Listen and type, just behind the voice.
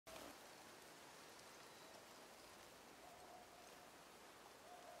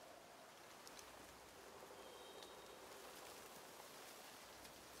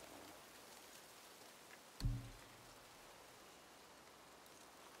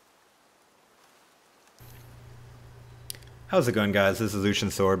How's it going, guys? This is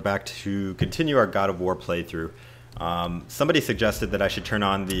Lucian Sword, back to continue our God of War playthrough. Somebody suggested that I should turn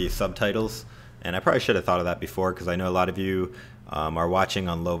on the subtitles, and I probably should have thought of that before, because I know a lot of you are watching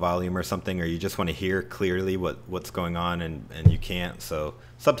on low volume or something, or you just want to hear clearly what's going on, and you can't, so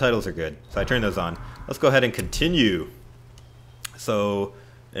subtitles are good. So I turned those on. Let's go ahead and continue. So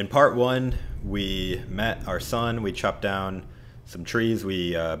in part one, we met our son, we chopped down some trees,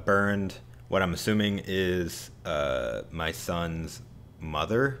 we burned what I'm assuming is my son's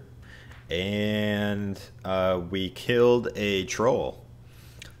mother, and we killed a troll.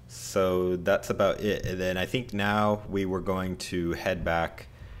 So that's about it. And then I think now we were going to head back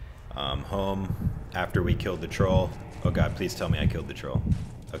home after we killed the troll. Oh god, please tell me I killed the troll.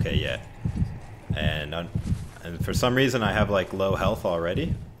 Okay, yeah. And for some reason I have like low health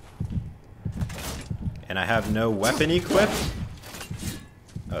already. And I have no weapon equipped.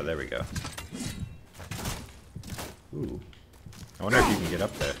 Oh, there we go. Ooh. I wonder if you can get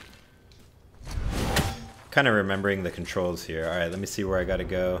up there. Kind of remembering the controls here. Alright, let me see where I gotta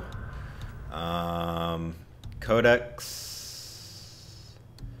go. Codex.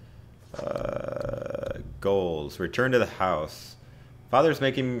 Goals. Return to the house. Father's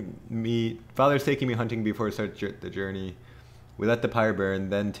taking me hunting before we start the journey. We let the pyre burn,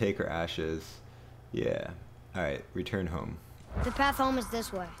 then take her ashes. Yeah. Alright, return home. The path home is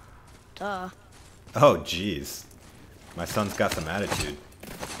this way. Duh. Oh, jeez. My son's got some attitude.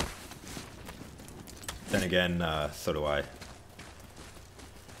 Then again, so do I.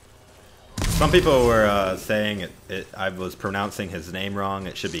 Some people were saying I was pronouncing his name wrong.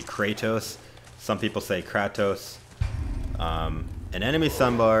 It should be Kratos. Some people say Kratos. An enemy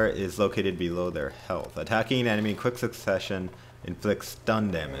sunbar is located below their health. Attacking an enemy in quick succession inflicts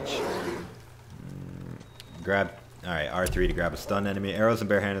stun damage. Alright, R3 to grab a stun enemy. Arrows and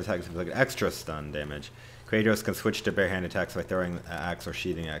bare-handed attacks inflict extra stun damage. Kratos can switch to bare-hand attacks by throwing an axe or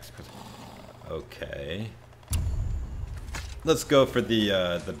sheathing axe. Okay. Let's go for the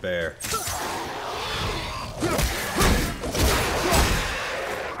bear.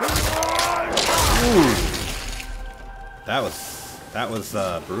 Ooh. That was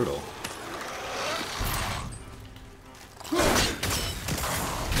brutal.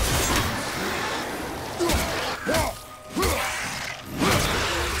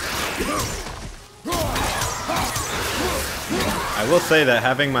 I will say that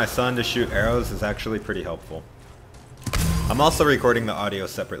having my son to shoot arrows is actually pretty helpful. I'm also recording the audio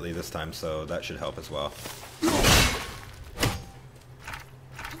separately this time, so that should help as well.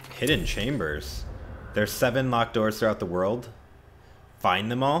 Hidden chambers. There's 7 locked doors throughout the world.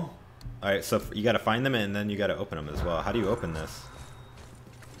 Find them all? Alright, so you gotta find them and then you gotta open them as well. How do you open this?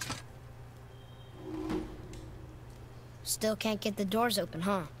 Still can't get the doors open,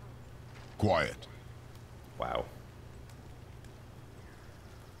 huh? Quiet. Wow.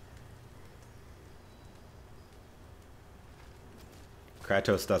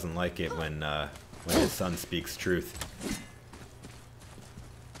 Kratos doesn't like it when his son speaks truth.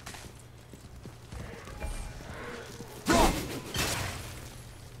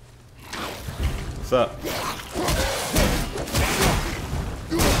 What's up?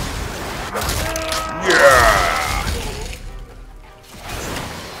 Yeah!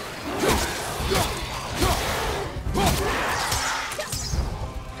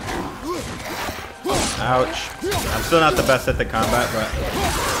 Ouch. I'm still not the best at the combat, but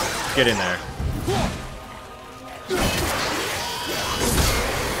get in there.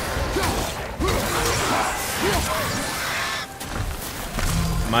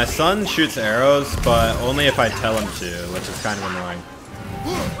 My son shoots arrows, but only if I tell him to, which is kind of annoying.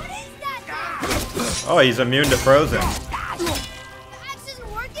 Oh, he's immune to frozen.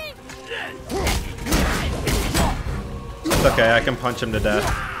 It's okay, I can punch him to death.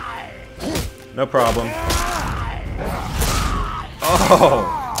 No problem. Oh!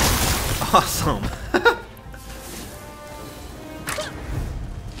 Awesome!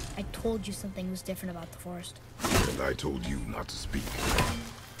 I told you something was different about the forest. And I told you not to speak.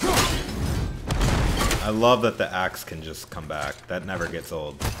 I love that the axe can just come back. That never gets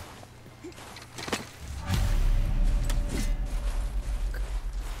old. But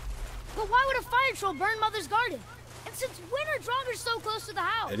why would a fire troll burn Mother's garden? And since when are Draugrs so close to the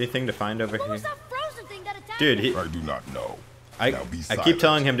house? Anything to find over What here? was that frozen thing that attacked Dude, me? I do not know. I keep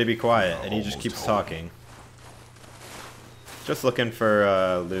telling him to be quiet, and he just Almost keeps home. talking. Just looking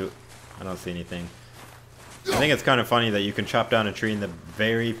for loot. I don't see anything. I think it's kind of funny that you can chop down a tree in the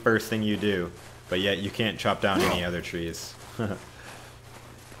very first thing you do, but yet you can't chop down any other trees.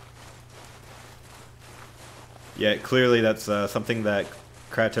 Yeah, clearly that's something that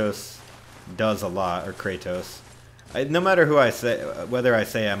Kratos does a lot, or Kratos. No matter who I say, whether I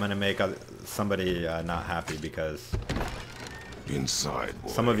say I'm gonna make somebody not happy, because Inside, boy.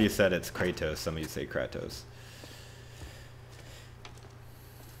 some of you said it's Kratos, some of you say Kratos.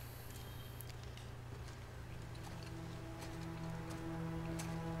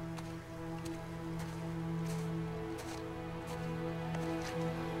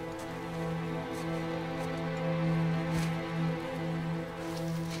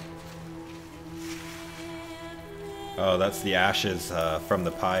 Oh, that's the ashes from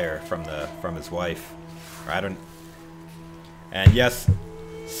the pyre from his wife. Or I don't. And yes,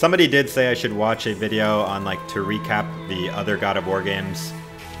 somebody did say I should watch a video on like to recap the other God of War games.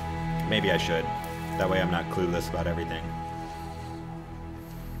 Maybe I should. That way I'm not clueless about everything.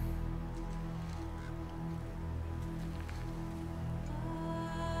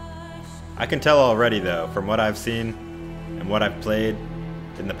 I can tell already though, from what I've seen and what I've played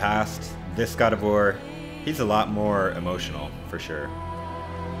in the past, this God of War, he's a lot more emotional, for sure.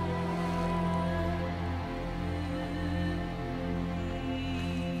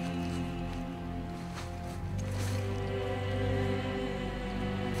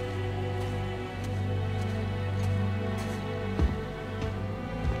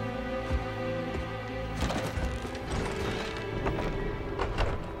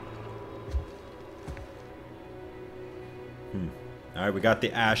 Alright, we got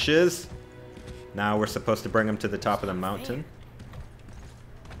the ashes. Now we're supposed to bring him to the top of the mountain.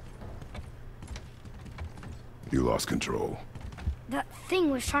 You lost control. That thing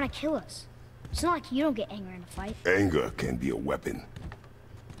was trying to kill us. It's not like you don't get angry in a fight. Anger can be a weapon.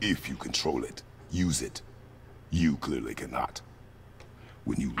 If you control it, use it. You clearly cannot.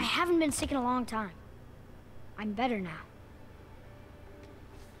 When you... I haven't been sick in a long time. I'm better now.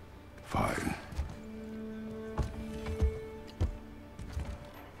 Fine.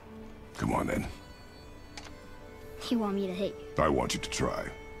 Come on then. You want me to hit you? I want you to try.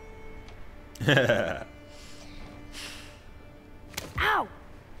 Ow!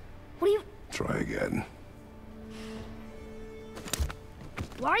 What are you... Try again.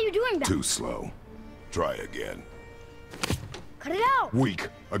 Why are you doing that? Too slow. Try again. Cut it out! Weak.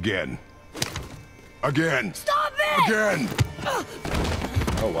 Again. Again. Stop it! Again.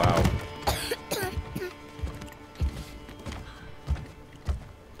 Oh wow.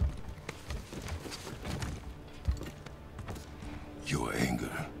 Your anger.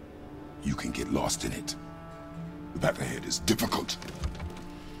 You can get lost in it. The path ahead is difficult.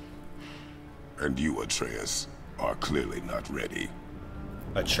 And you, Atreus, are clearly not ready.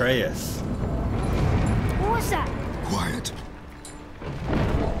 Atreus. What was that? Quiet.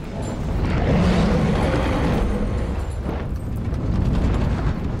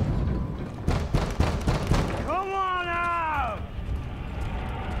 Come on out!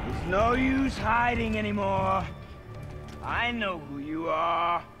 There's no use hiding anymore. I know who you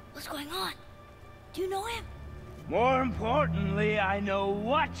are. What's going on? Do you know him? More importantly, I know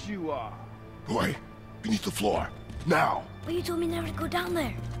what you are. Boy, beneath the floor. Now. But you told me never to go down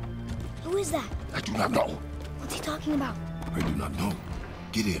there. Who is that? I do not know. What's he talking about? I do not know.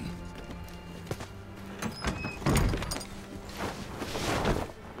 Get in.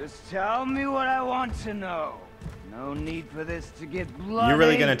 Just tell me what I want to know. No need for this to get bloody. You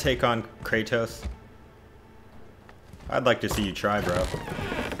really gonna take on Kratos? I'd like to see you try, bro.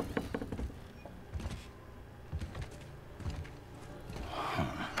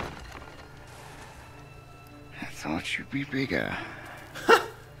 I thought you'd be bigger.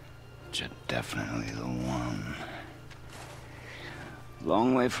 You're definitely the one.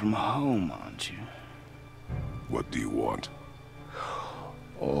 Long way from home, aren't you? What do you want?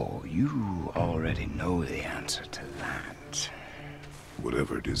 Oh, you already know the answer to that.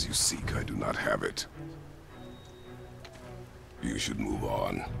 Whatever it is you seek, I do not have it. You should move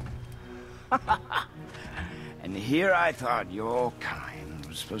on. And here I thought your kind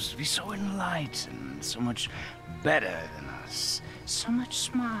was supposed to be so enlightened, so much better than us, so much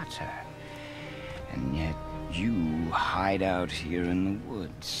smarter. And yet you hide out here in the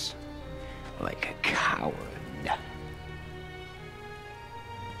woods, like a coward.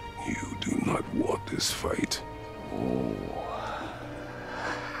 You do not want this fight. Oh,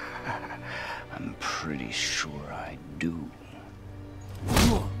 I'm pretty sure I do.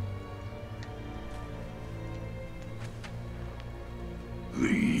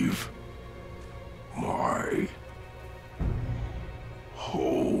 Leave my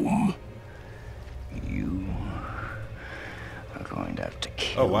home. You are going to have to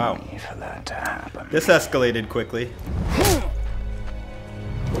kill Oh wow. me for that to happen. This escalated quickly.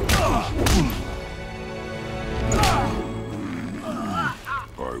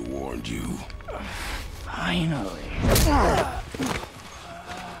 I warned you. Finally.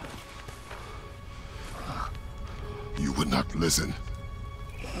 You would not listen.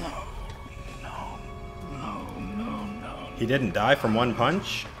 He didn't die from one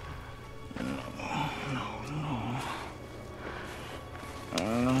punch?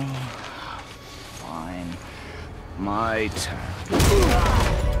 Fine. My turn.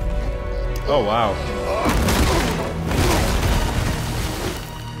 Oh, wow.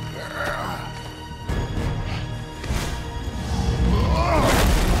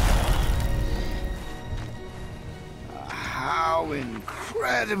 How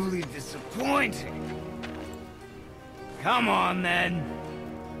incredibly disappointing. Come on, then.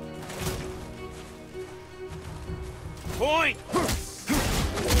 Point!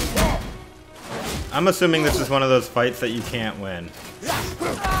 I'm assuming this is one of those fights that you can't win.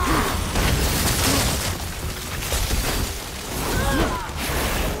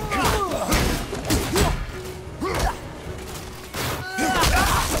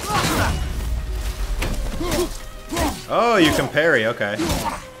 Oh, you can parry, okay.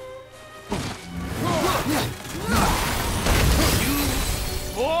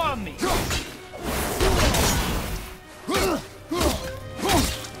 For me.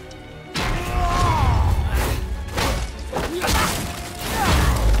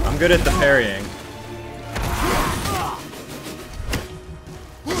 I'm good at the parrying.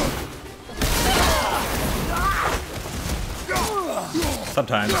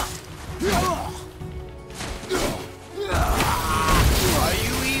 Sometimes. Are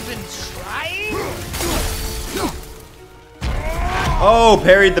you even trying? Oh,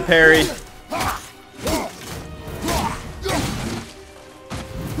 parried the parry.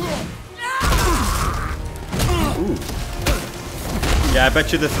 Ooh. Yeah, I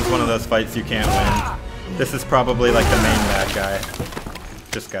bet you this is one of those fights you can't win. This is probably like the main bad guy.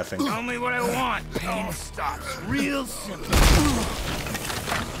 Just guessing. Tell me what I want. Pain stops real simple.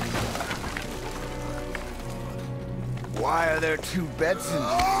 Why are there two beds in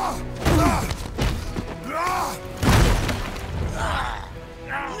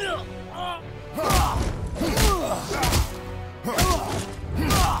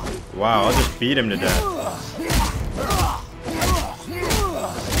Wow, I'll just beat him to death.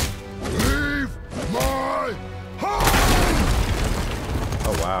 Leave my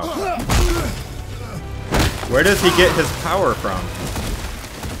Oh, wow. Where does he get his power from?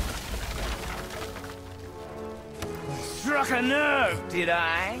 Struck a nerve, did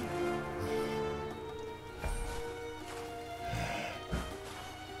I?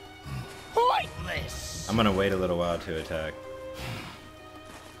 Pointless. I'm gonna wait a little while to attack.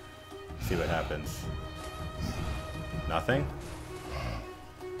 See what happens. Nothing?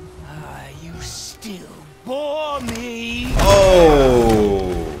 You still bore me.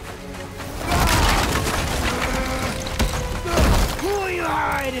 Oh! Who are you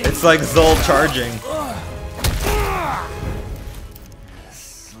hiding? It's like Zol charging.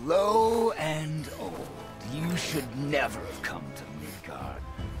 Slow and old. You should never have come to Midgard.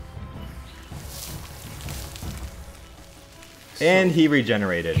 And he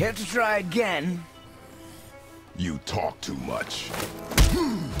regenerated. Care to try again? You talk too much.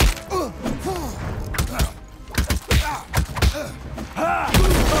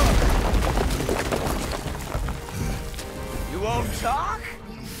 You won't talk?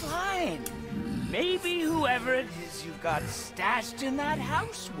 Fine. Maybe whoever it is you've got stashed in that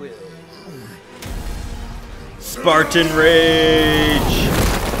house will. Spartan Rage!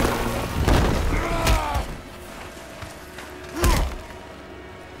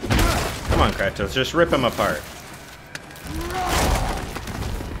 Come on, Kratos, just rip him apart.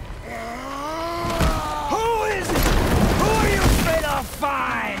 Who is it? Who are you afraid I'll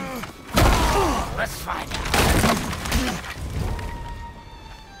find? Let's find out.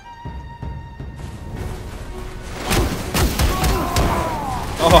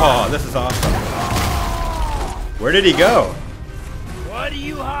 Oh, this is awesome. Where did he go? What are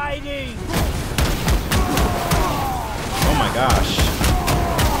you hiding? Oh my gosh.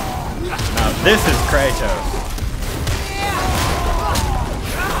 Now this is Kratos.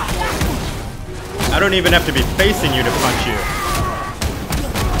 I don't even have to be facing you to punch you.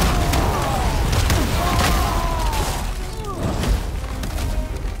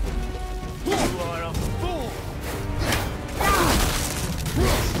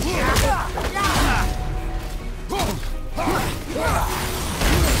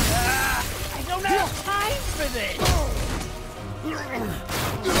 I don't have time for this.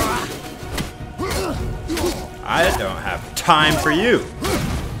 I don't have time for you.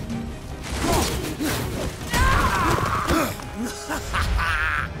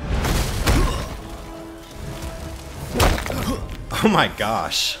 Oh my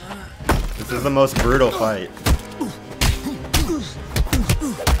gosh. This is the most brutal fight.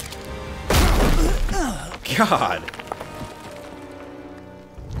 God.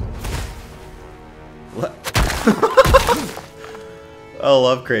 What? I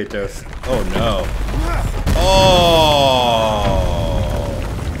love Kratos. Oh no. Oh.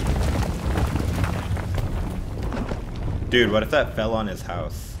 Dude, what if that fell on his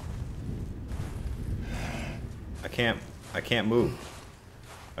house? I can't move.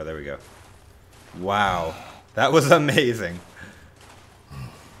 Oh, there we go. Wow. That was amazing.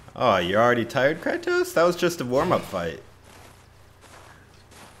 Oh, you're already tired, Kratos? That was just a warm-up fight.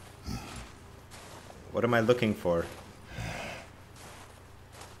 What am I looking for?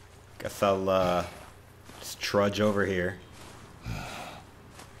 Guess I'll just trudge over here.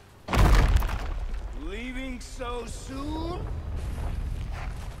 Leaving so soon?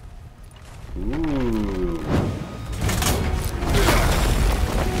 Ooh.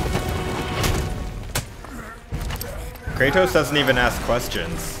 Kratos doesn't even ask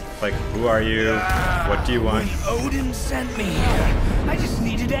questions. Like, who are you? What do you want? When Odin sent me here, I just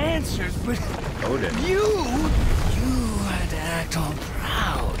needed answers, but Odin. you had to act all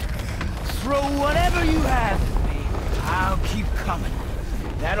proud. Throw whatever you have at me. I'll keep coming.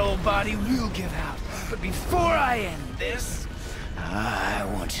 That old body will give out. But before I end this, I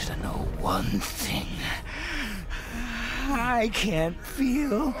want you to know one thing. I can't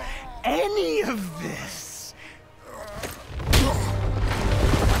feel any of this.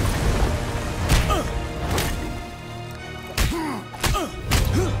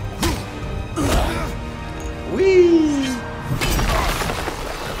 Whee!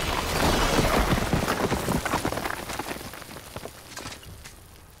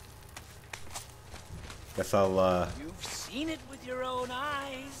 Guess I'll You've seen it with your own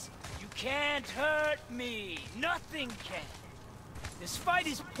eyes. You can't hurt me. Nothing can. This fight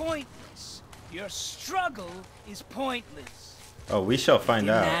is pointless. Your struggle is pointless. Oh, we shall find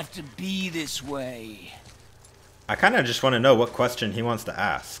It didn't out. have to be this way. I kind of just want to know what question he wants to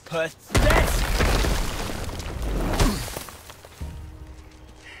ask. Pathetic.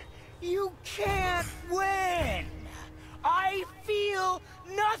 You can't win. I feel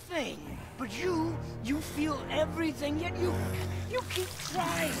nothing. But you feel everything, yet you keep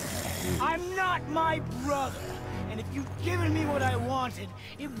trying. I'm not my brother. And if you'd given me what I wanted,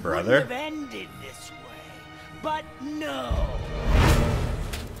 it wouldn't have ended this way. But no.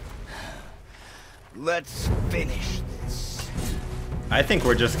 Let's finish this. I think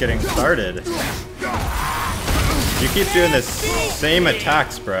we're just getting started. You keep doing this same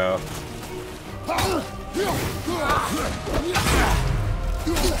attacks, bro.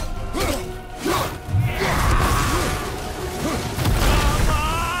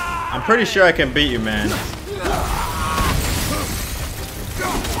 I'm pretty sure I can beat you, man.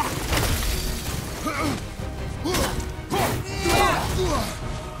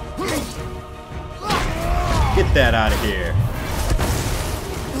 Get that out of here.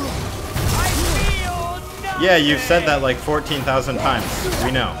 Yeah, you've said that like 14,000 times.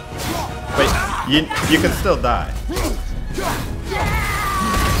 We know. But you can still die.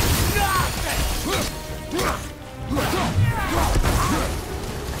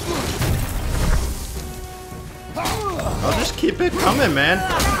 I'll just keep it coming, man.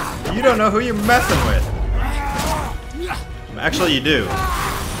 You don't know who you're messing with. Actually, you do.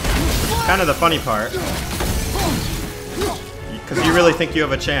 Which is kind of the funny part. Because you really think you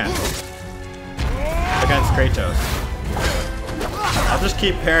have a chance against Kratos. I'll just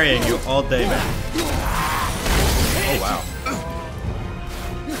keep parrying you all day, man. Oh, wow.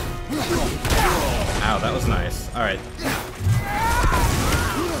 Ow, that was nice. Alright.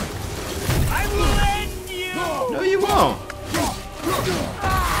 I will end you! No, you won't.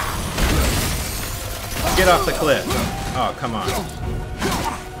 Get off the cliff. Oh, come on.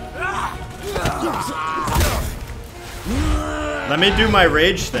 Let me do my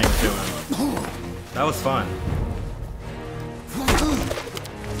rage thing to him. That was fun.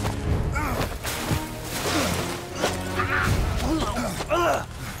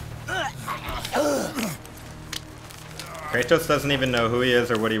 Kratos doesn't even know who he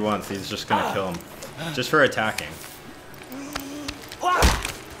is or what he wants. He's just gonna kill him. Just for attacking.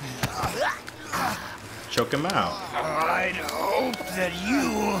 Choke him out. I'd hope that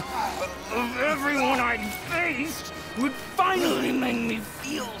you, of everyone I'd faced, would finally make me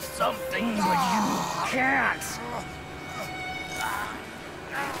feel something, but you can't.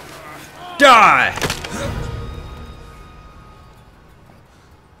 Die!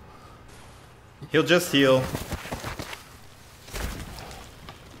 He'll just heal.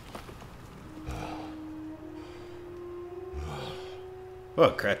 Whoa,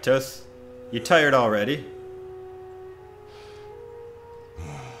 Kratos. You tired already?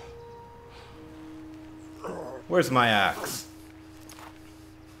 Where's my axe?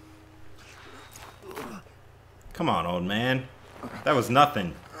 Come on, old man. That was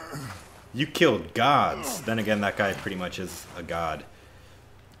nothing. You killed gods. Then again, that guy pretty much is a god.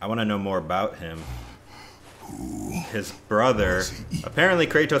 I want to know more about him. His brother. Apparently,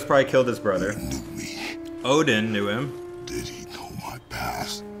 Kratos probably killed his brother. He knew me. Odin knew him. Did he know my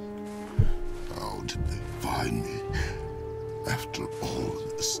past? How did they find me after all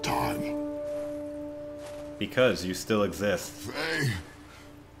this time? Because you still exist. Faye,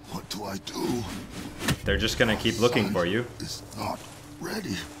 what do I do? They're just gonna keep looking for you. Is not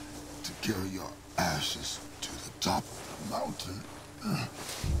ready to carry your ashes to the top of the mountain.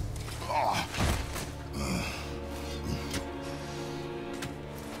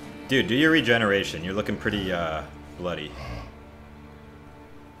 Dude, do your regeneration. You're looking pretty, bloody.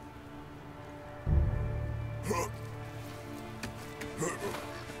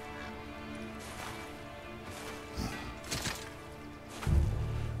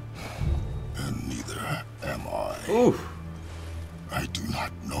 And neither am I. Ooh. I do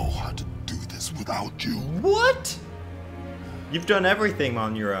not know how to do this without you. What? You've done everything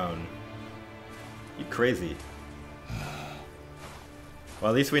on your own. You crazy.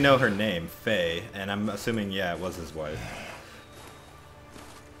 Well, at least we know her name, Faye, and I'm assuming, yeah, it was his wife.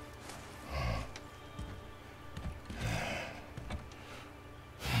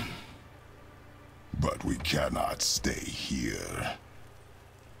 But we cannot stay here.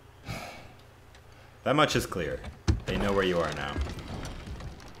 That much is clear. They know where you are now.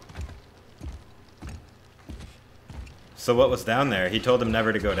 So what was down there? He told him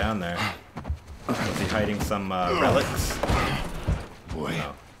never to go down there. Was he hiding some relics? Boy.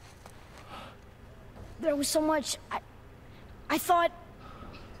 No. There was so much. I thought.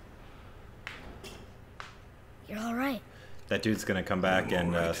 You're all right. That dude's gonna come back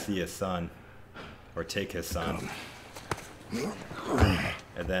and see his son. Or take his son.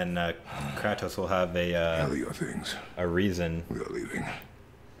 And then Kratos will have Gather your things. a reason We are leaving.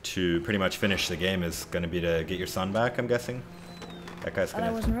 to pretty much finish the game is going to be to get your son back, I'm guessing. That guy's Thought I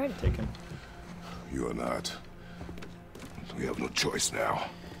going wasn't ready. to take him. You are not. We have no choice now.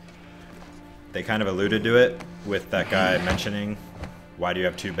 They kind of alluded to it with that guy mentioning, why do you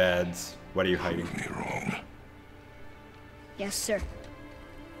have two beds? What are you hiding? Prove me wrong. Yes, sir.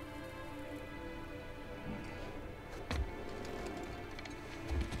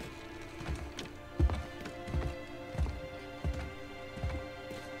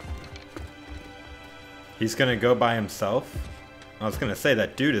 He's going to go by himself? I was going to say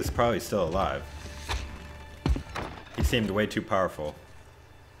that dude is probably still alive. He seemed way too powerful.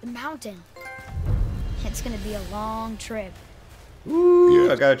 The mountain. It's gonna be a long trip.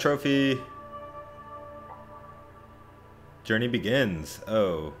 Ooh, I got a trophy. Journey begins.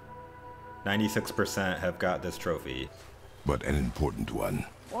 Oh. 96% have got this trophy. But an important one.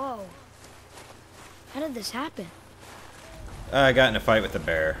 Whoa. How did this happen? I got in a fight with a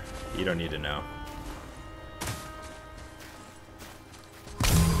bear. You don't need to know.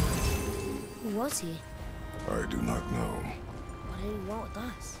 Who was he? I do not know. What did he want with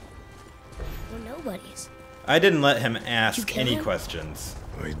us? We're nobodies. I didn't let him ask You kill any him? questions.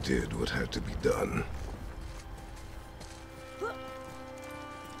 I did what had to be done.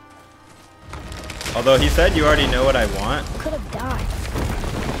 Although he said you already know what I want. Could have died.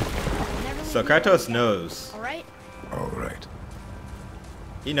 Never So leave me Kratos alone. knows. All right. All right.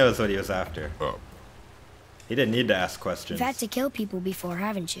 He knows what he was after. Up. He didn't need to ask questions. You've had to kill people before,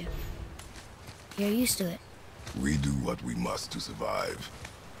 haven't you? You're used to it. We do what we must to survive.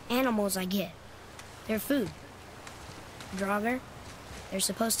 Animals, I get. They're food. Draugr, they're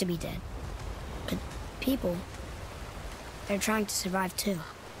supposed to be dead. But people, they're trying to survive too.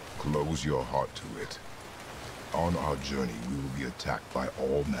 Close your heart to it. On our journey, we will be attacked by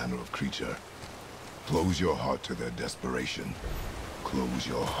all manner of creature. Close your heart to their desperation. Close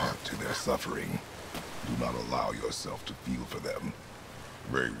your heart to their suffering. Do not allow yourself to feel for them.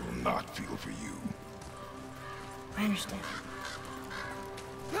 They will not feel for you. I understand.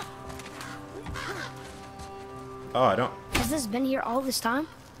 Oh, I don't. Has this been here all this time?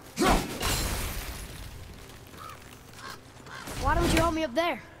 Why don't you help me up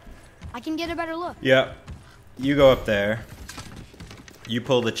there? I can get a better look. Yeah. You go up there. You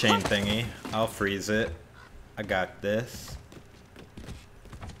pull the chain thingy. I'll freeze it. I got this.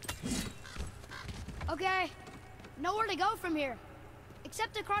 Okay. Nowhere to go from here.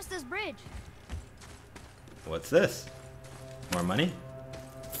 Except across this bridge. What's this? More money?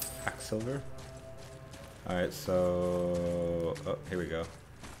 Quicksilver? Alright, so... Oh, here we go.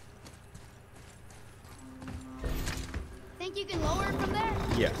 Think you can lower it from there?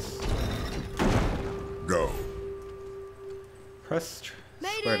 Yes. Go. Press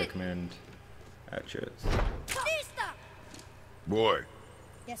square to command actions. Boy.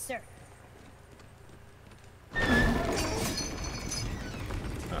 Yes, sir.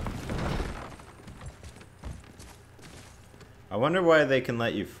 I wonder why they can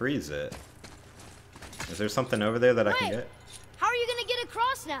let you freeze it. Is there something over there that I can Wait. get? How are you gonna get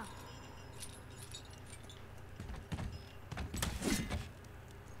across now?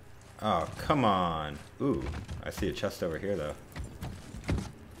 Oh, come on. Ooh, I see a chest over here, though.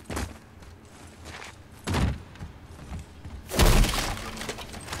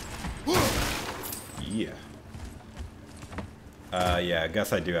 Yeah. Yeah, I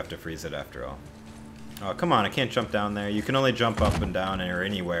guess I do have to freeze it after all. Oh, come on, I can't jump down there. You can only jump up and down or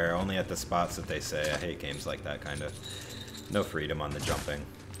anywhere, only at the spots that they say. I hate games like that, kind of. No freedom on the jumping.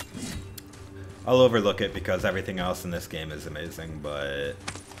 I'll overlook it because everything else in this game is amazing, but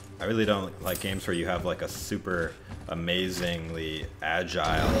I really don't like games where you have like a super amazingly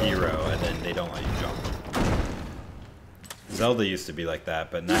agile hero and then they don't let you jump. Zelda used to be like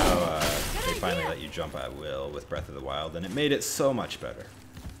that, but now they finally let you jump at will with Breath of the Wild, and it made it so much better.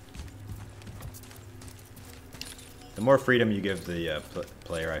 The more freedom you give the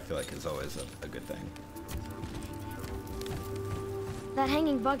player, I feel like, is always a good thing. That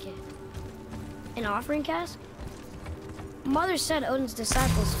hanging bucket. An offering cask? Mother said Odin's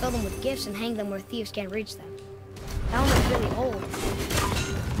disciples fill them with gifts and hang them where thieves can't reach them. That one looks really old.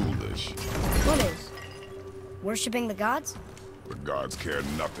 Foolish. What is? Worshipping the gods? The gods care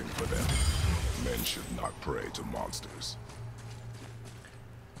nothing for them. Men should not pray to monsters.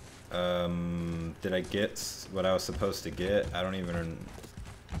 Did I get what I was supposed to get? I don't even...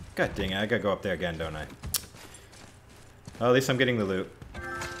 God dang it, I gotta go up there again, don't I? Well, at least I'm getting the loot.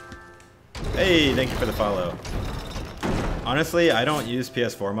 Hey, thank you for the follow. Honestly, I don't use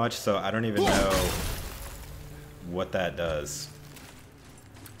PS4 much, so I don't even know what that does.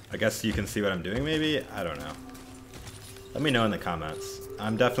 I guess you can see what I'm doing, maybe? I don't know. Let me know in the comments.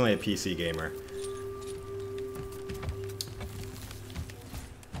 I'm definitely a PC gamer.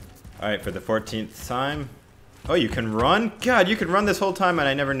 Alright, for the 14th time. Oh, you can run? God, you can run this whole time and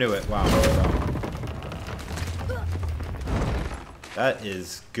I never knew it. Wow. That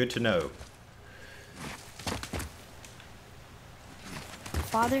is good to know.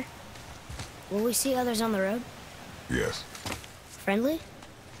 Father, will we see others on the road? Yes. Friendly?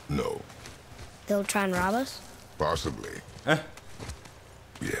 No. They'll try and rob us? Possibly. Huh?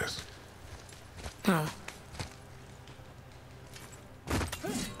 Yes. Oh.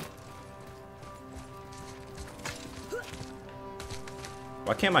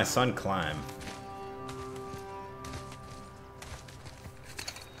 Why can't my son climb?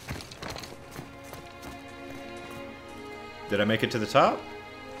 Did I make it to the top?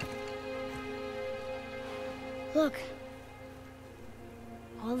 Look.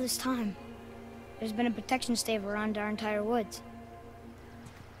 All this time, there's been a protection stave around our entire woods.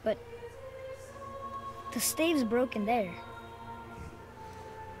 But the stave's broken there.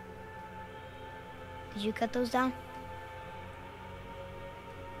 Did you cut those down?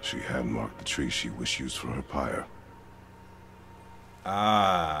 She had marked the tree she wished used for her pyre.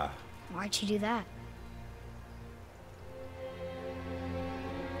 Ah. Why'd she do that?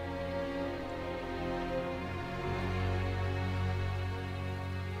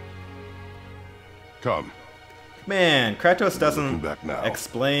 Come. Man, Kratos doesn't back now.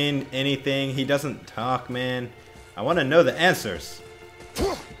 explain anything. He doesn't talk, man. I want to know the answers.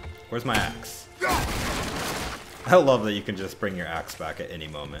 Where's my axe? I love that you can just bring your axe back at any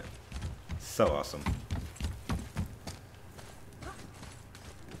moment. So awesome.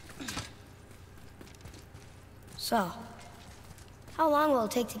 So, how long will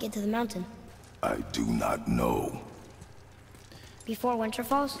it take to get to the mountain? I do not know. Before winter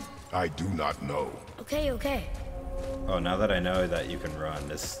falls? I do not know. Okay, okay. Oh, now that I know that you can run,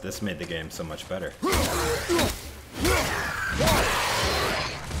 this made the game so much better.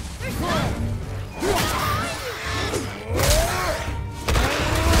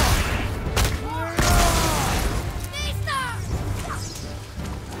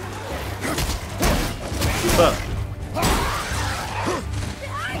 What's up?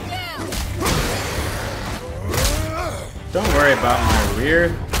 Don't worry about my rear.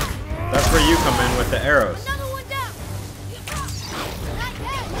 That's where you come in with the arrows.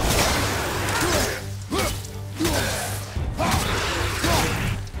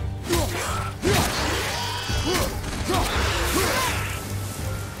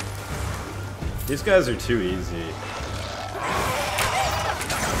 These guys are too easy.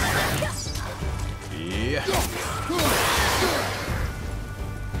 Yeah.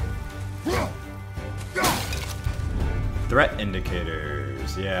 Threat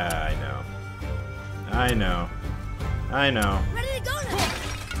indicators. Yeah, I know. I know. I know. Ready to go now.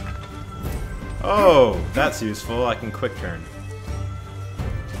 Oh, that's useful. I can quick turn.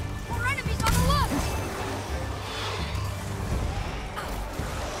 More enemies on the left.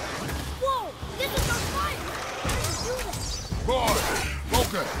 Whoa! This is on fire. How did you do this? Boy,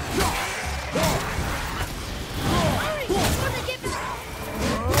 focus. Hurry! Gonna get back.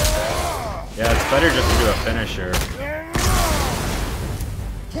 Yeah, it's better just to do a finisher.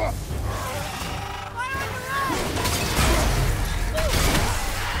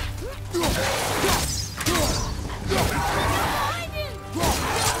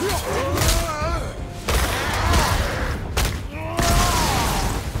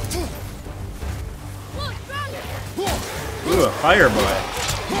 Ooh, a fire boy.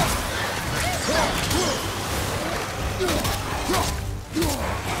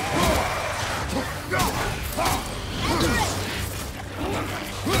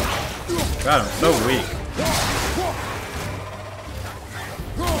 God, I'm so weak.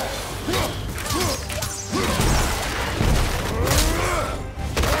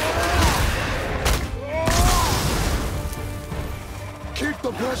 Keep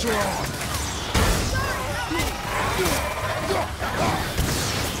the pressure on.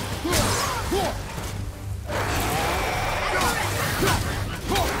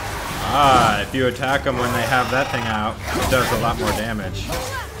 Ah, if you attack them when they have that thing out, it does a lot more damage.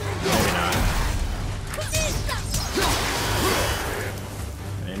 Maybe not.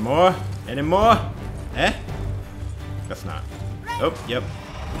 Any more? Any more? Eh? Guess not. Oh, yep.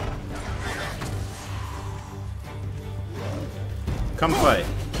 Come fight.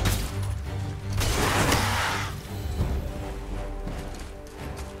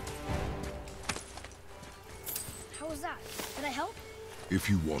 How was that? Did I help? If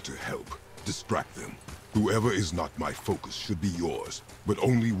you want to help, distract them. Whoever is not my focus should be yours, but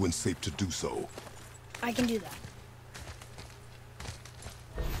only when safe to do so. I can do that.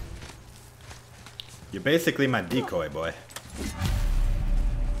 You're basically my decoy, boy.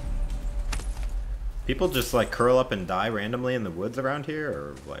 People just like curl up and die randomly in the woods around here,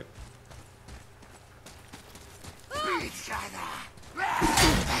 or like...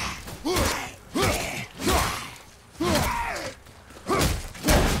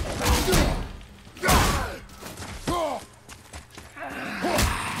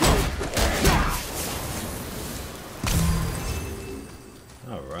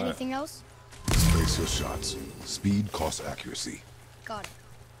 Alright. Anything else? Space your shots. Speed costs accuracy. Got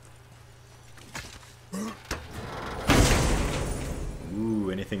it.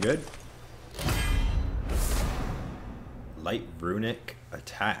 Ooh, anything good? Light runic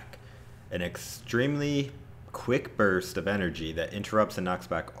attack. An extremely quick burst of energy that interrupts and knocks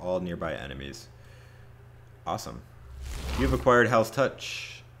back all nearby enemies. Awesome. You've acquired Hell's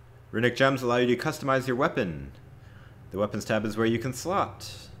Touch. Runic gems allow you to customize your weapon. The weapons tab is where you can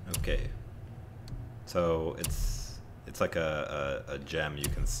slot. Okay. So it's like a gem you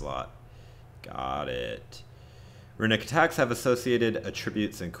can slot. Got it. Runic attacks have associated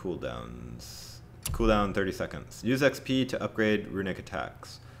attributes and cooldowns. Cooldown 30 seconds. Use XP to upgrade runic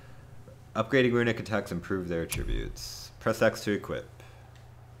attacks. Upgrading runic attacks improve their attributes. Press X to equip.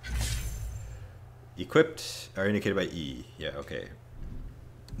 Equipped are indicated by E. Yeah, okay.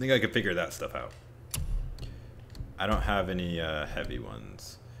 I think I could figure that stuff out. I don't have any heavy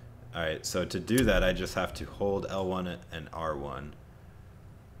ones. Alright, so to do that I just have to hold L1 and R1.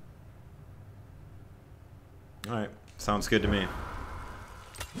 Alright, sounds good to me.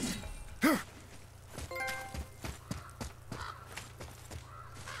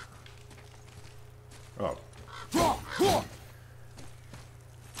 Oh.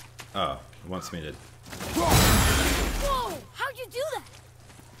 Oh, it wants me to Whoa! How'd you do that?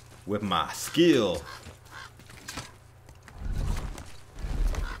 whip my skill.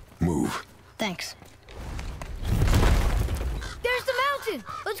 Move. Thanks. There's the mountain!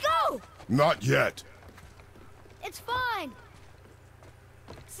 Let's go! Not yet. It's fine.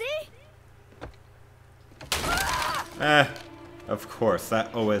 See? Of course,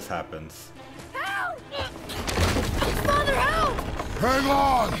 that always happens. Help! Father, help! Hang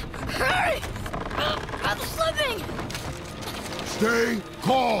on! Hurry! I'm slipping! Stay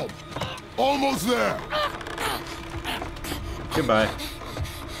calm. Almost there. Goodbye.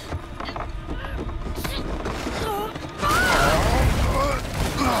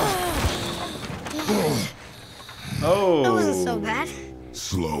 That wasn't so Oh. bad.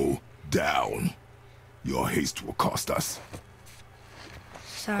 Slow, Down. Your haste will cost us.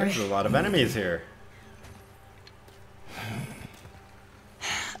 Sorry. There's a lot of enemies here.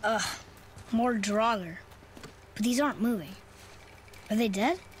 More Draugr. But these aren't moving. Are they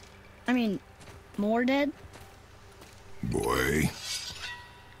dead? I mean, more dead? Boy.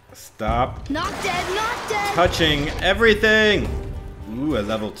 Stop Not dead, not dead! touching everything! Ooh, a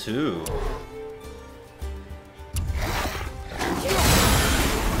level 2.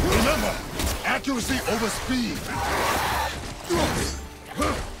 Remember, accuracy over speed.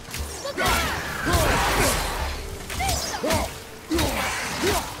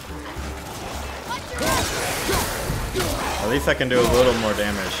 At least I can do a little more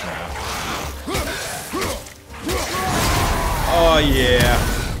damage now. Oh yeah.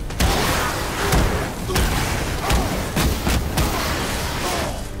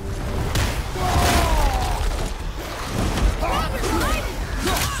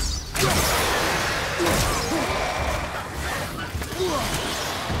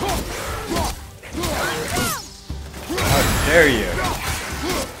 How dare you?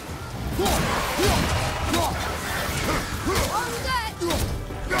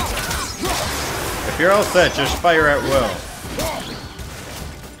 If you're all set, just fire at will.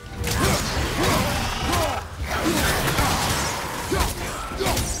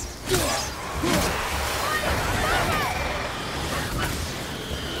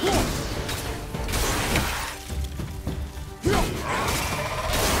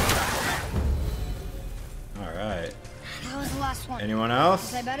 Alright. That was the last one. Anyone else?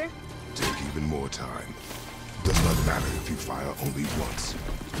 Is that better? Take even more time. Does not matter if you fire only once.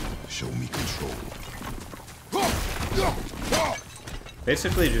 Show me control.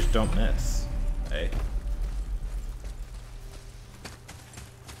 Basically, just don't miss. Hey.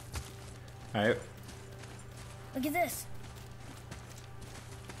 Alright. Look at this.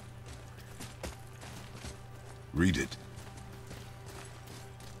 Read it.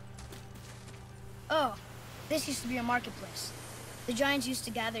 Oh, this used to be a marketplace. The giants used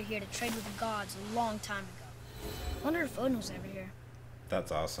to gather here to trade with the gods a long time ago. Wonder if Odin was ever here.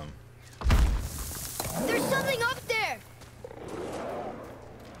 That's awesome. There's something up there!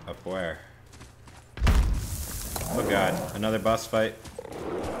 Up where? Oh god, another boss fight.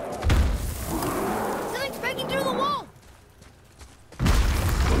 Something's breaking through the wall!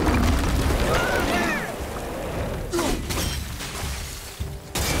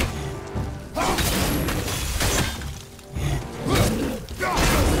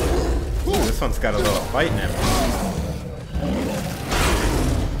 Ooh, this one's got a little fight in him.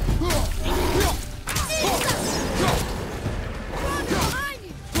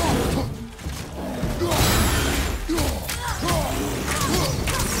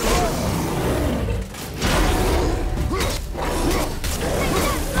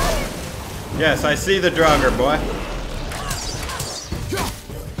 Yes, I see the Draugr, boy.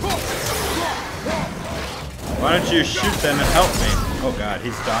 Why don't you shoot them and help me? Oh god,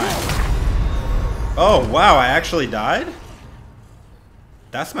 he's dying. Oh wow, I actually died?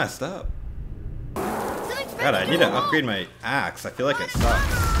 That's messed up. God, I need to upgrade my axe. I feel like it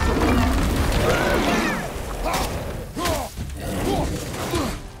sucks.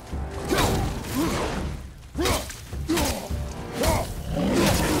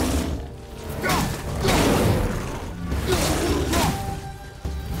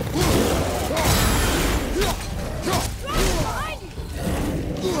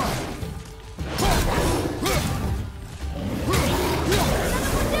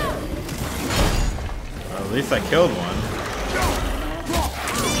 At least I killed one.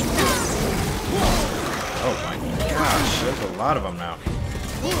 Oh my gosh, there's a lot of them now.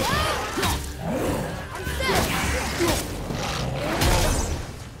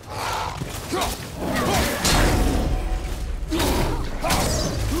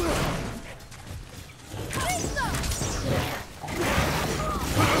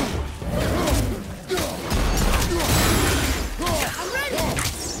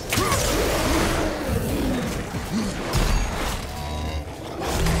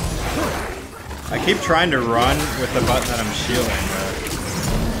 I keep trying to run with the button that I'm shielding,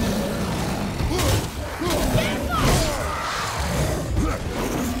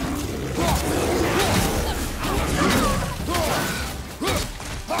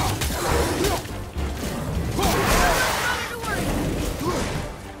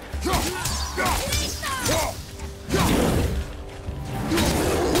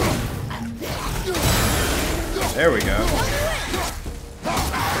 there we go.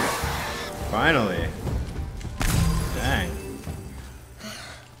 Finally. Dang.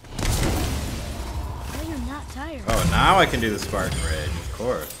 Well, you're not tired. Oh, now I can do the Spartan Rage, of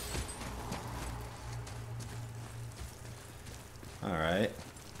course. Alright.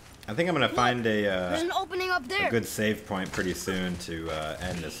 I think I'm going to find There's an opening up there. a good save point pretty soon to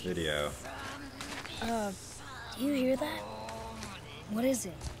end this video. Do you hear that? What is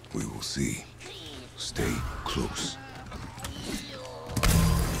it? We will see. Stay close.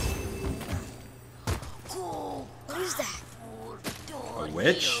 What is that? A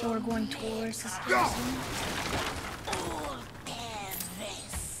witch? So we're going towards this place.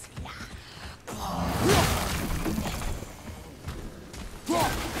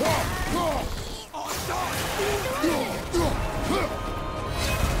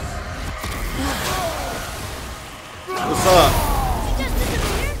 What's up?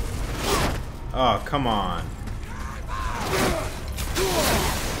 Oh, come on.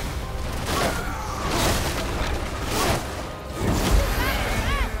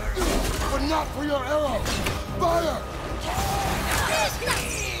 But not for your arrow! Fire!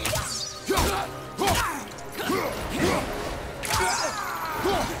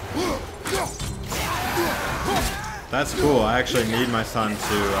 That's cool. I actually need my son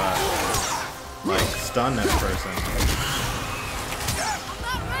to, like, stun this person.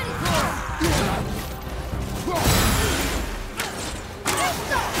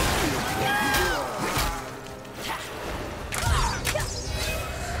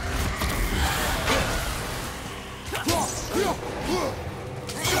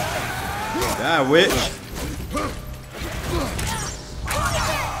 Ah, witch!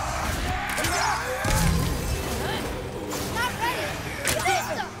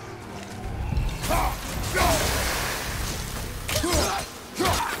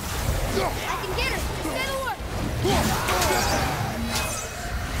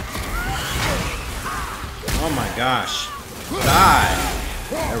 Oh my gosh. Die!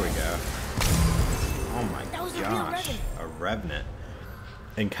 There we go. Oh my gosh. A revenant.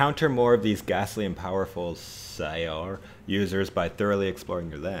 Encounter more of these ghastly and powerful SAR users by thoroughly exploring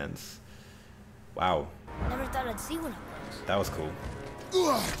your lands. Wow. Never thought I'd see one of those. That was cool.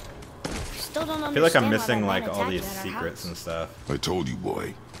 Still don't understand. I feel like I'm why missing that like man all these attacked you at our secrets house. and stuff. I told you,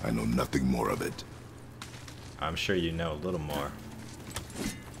 boy. I know nothing more of it. I'm sure you know a little more.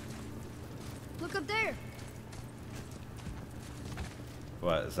 Look up there.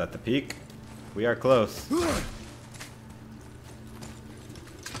 What, is that the peak? We are close.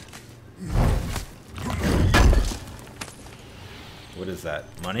 What is that?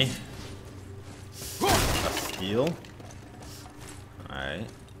 Money? A steel? Alright.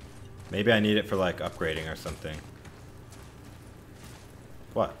 Maybe I need it for like upgrading or something.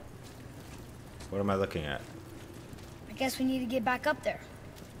 What? What am I looking at? I guess we need to get back up there.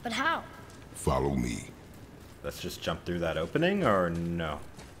 But how? Follow me. Let's just jump through that opening, or no?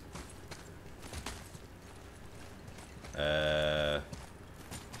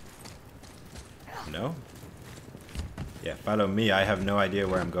 No? Yeah, follow me. I have no idea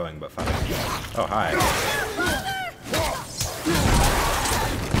where I'm going, but follow me. Oh, hi.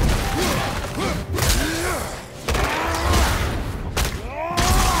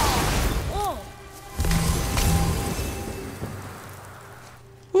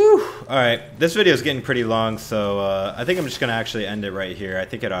 Whew. Alright, this video is getting pretty long, so I think I'm just going to actually end it right here. I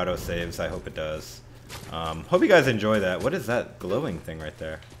think it auto-saves. I hope it does. Hope you guys enjoy that. What is that glowing thing right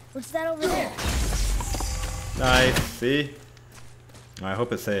there? What's that over there? Nice, see? I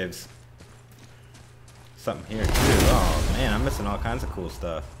hope it saves. Something here too. Oh man, I'm missing all kinds of cool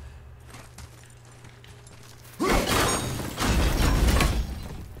stuff.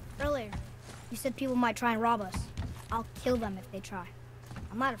 Earlier, you said people might try and rob us. I'll kill them if they try.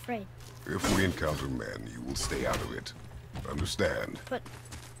 I'm not afraid. If we encounter men, you will stay out of it. Understand? But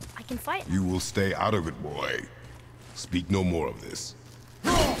I can fight. You will stay out of it, boy. Speak no more of this.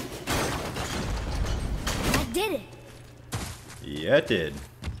 I did it. Yeah, it did.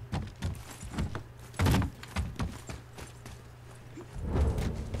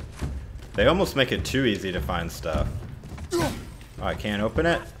 They almost make it too easy to find stuff. Oh, I can't open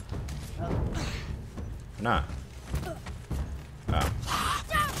it? Not. Oh.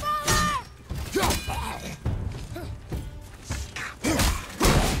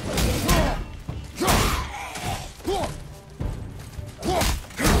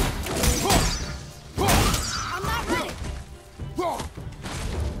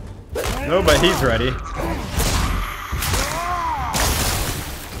 No, but he's ready. I'm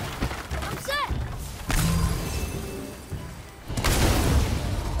set.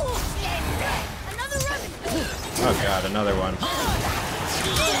 Another run. Oh god, another one.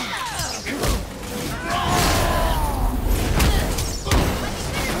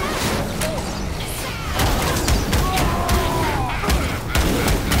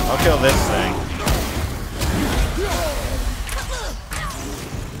 I'll kill this thing.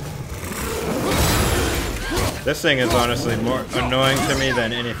 This thing is honestly more annoying to me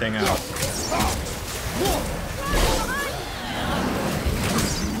than anything else.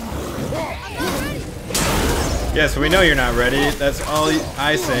 Yes, we know you're not ready. That's all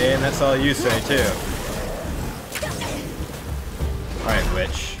I say, and that's all you say too. Alright,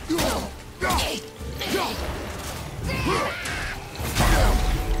 witch.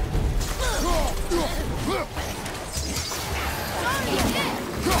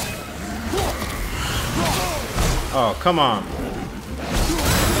 Oh, come on.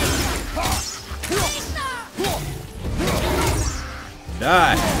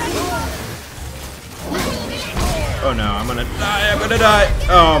 Die. Oh no, I'm gonna die, I'm gonna die.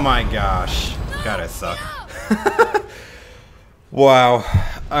 Oh my gosh. God, I suck. Wow.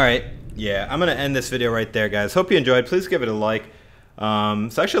 Alright, yeah, I'm gonna end this video right there, guys. Hope you enjoyed. Please give it a like.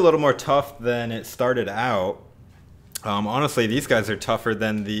 It's actually a little more tough than it started out. Honestly, these guys are tougher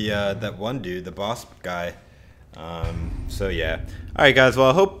than the that one dude, the boss guy. So yeah. Alright guys,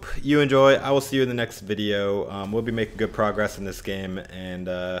 well I hope you enjoy. I will see you in the next video. We'll be making good progress in this game, and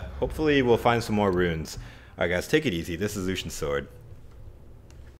hopefully we'll find some more runes. Alright guys, take it easy. This is Lucian's Sword.